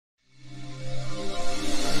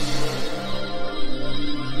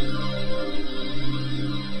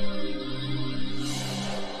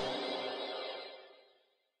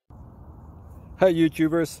Hey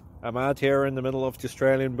YouTubers, I'm out here in the middle of the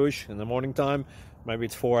Australian bush in the morning time. Maybe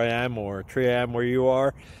it's 4 a.m. or 3 a.m. where you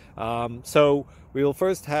are. So we will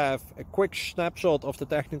first have a quick snapshot of the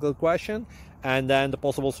technical question and then the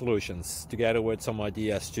possible solutions, together with some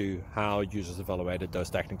ideas to how users evaluated those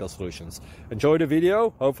technical solutions. Enjoy the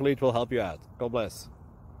video, hopefully it will help you out. God bless.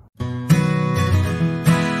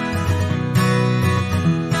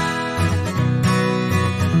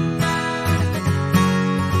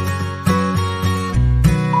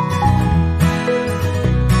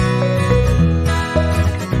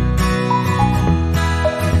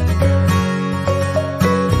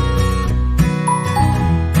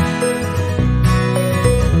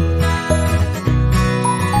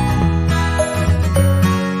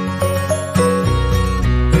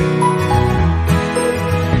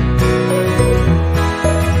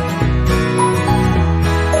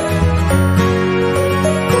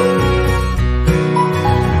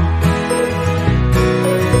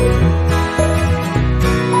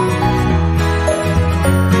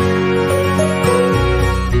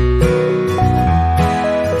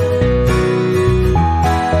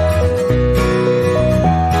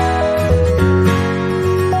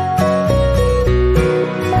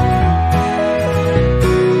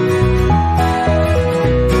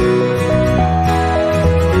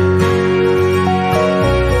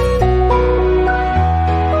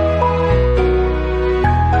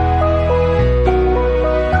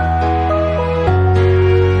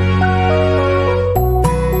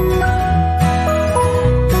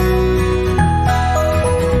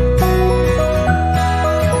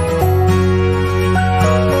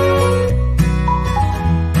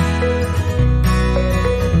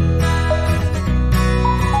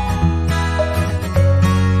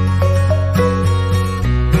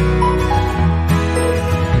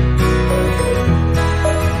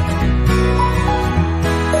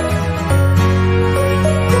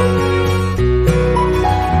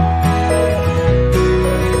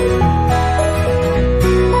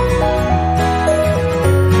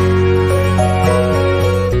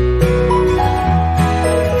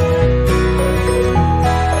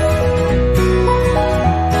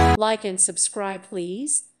 Like and subscribe,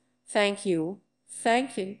 please. Thank you.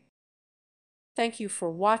 Thank you. Thank you for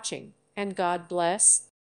watching, and God bless.